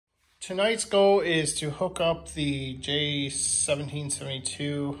Tonight's goal is to hook up the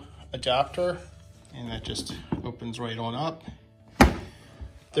J1772 adapter, and that just opens right on up.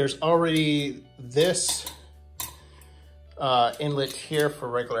 There's already this inlet here for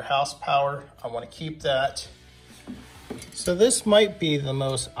regular house power. I want to keep that. So this might be the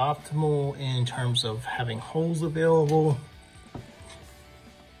most optimal in terms of having holes available.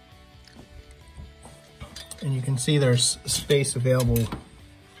 And you can see there's space available.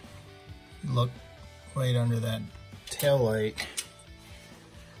 Look right under that tail light.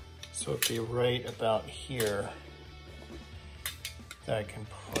 So it'd be right about here that I can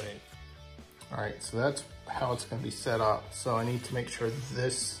put it. All right, so that's how it's gonna be set up. So I need to make sure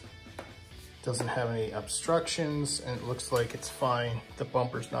this doesn't have any obstructions, and it looks like it's fine. The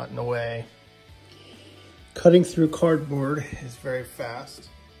bumper's not in the way. Cutting through cardboard is very fast.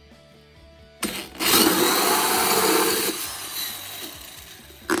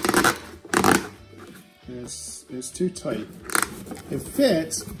 It's too tight. It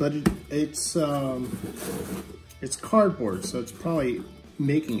fits, but it's cardboard, so it's probably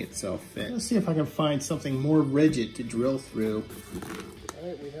making itself fit. Let's see if I can find something more rigid to drill through. All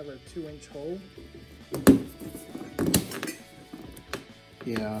right, we have our 2-inch hole.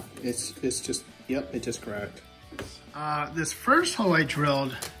 Yeah, it's just, yep, it just cracked. This first hole I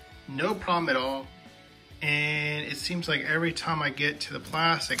drilled, no problem at all. And it seems like every time I get to the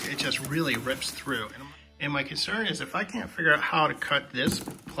plastic, it just really rips through. And my concern is if I can't figure out how to cut this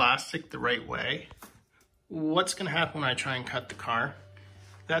plastic the right way, what's gonna happen when I try and cut the car?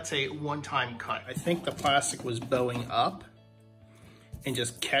 That's a one-time cut. I think the plastic was bowing up and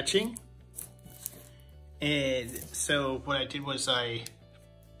just catching. And so what I did was I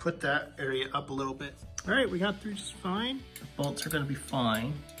put that area up a little bit. All right, we got through just fine. The bolts are gonna be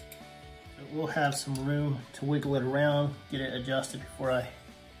fine. We'll have some room to wiggle it around, get it adjusted before I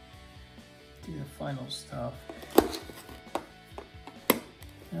do the final stuff. And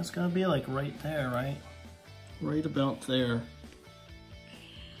it's gonna be like right there, right? Right about there.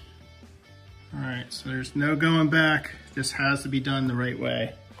 All right, so there's no going back. This has to be done the right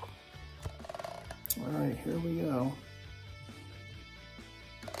way. All right, here we go.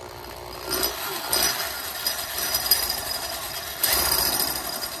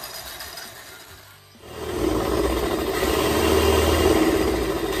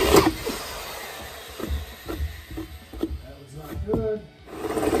 Good.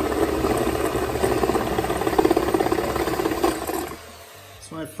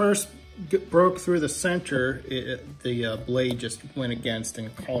 So when I first broke through the center, the blade just went against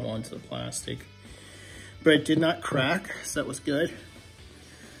and caught onto the plastic. But it did not crack, so that was good.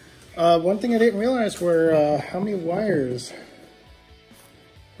 One thing I didn't realize were how many wires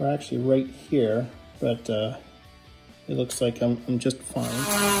were actually right here, but it looks like I'm just fine.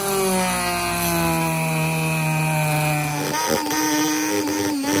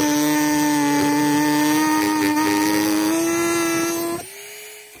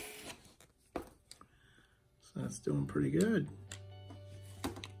 That's doing pretty good.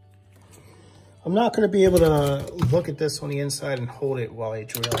 I'm not going to be able to look at this on the inside and hold it while I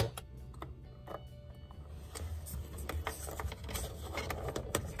drill.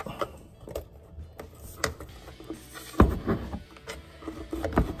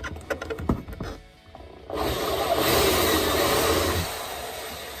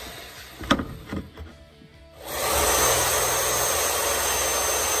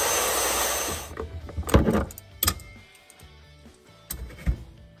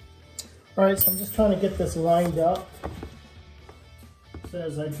 All right, so I'm just trying to get this lined up so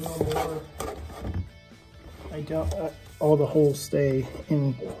as I drill more, all the holes stay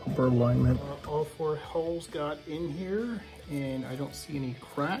in proper alignment. All 4 holes got in here, and I don't see any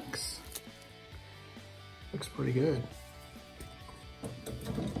cracks. Looks pretty good.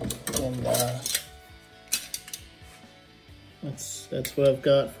 And that's what I've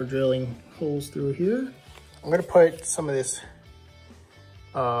got for drilling holes through here. I'm gonna put some of this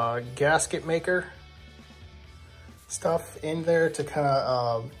gasket maker stuff in there to kind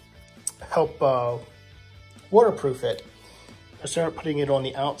of help waterproof it. I started putting it on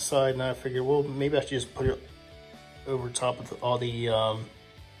the outside, and I figured, well, maybe I should just put it over top of all the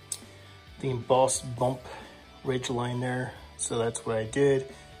embossed bump ridge line there. So that's what I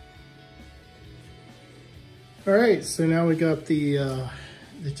did. All right, so now we got the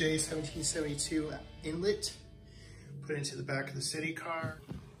J1772 inlet put into the back of the CitiCar.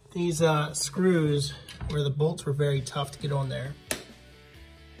 These screws where the bolts were very tough to get on there.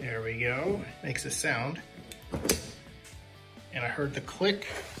 There we go, makes a sound. And I heard the click.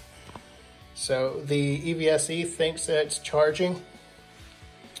 So the EVSE thinks that it's charging.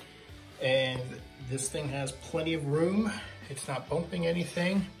 And this thing has plenty of room. It's not bumping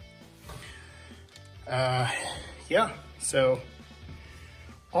anything. Yeah, so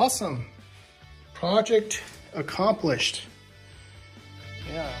awesome. Project accomplished.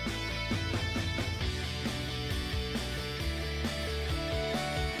 Yeah.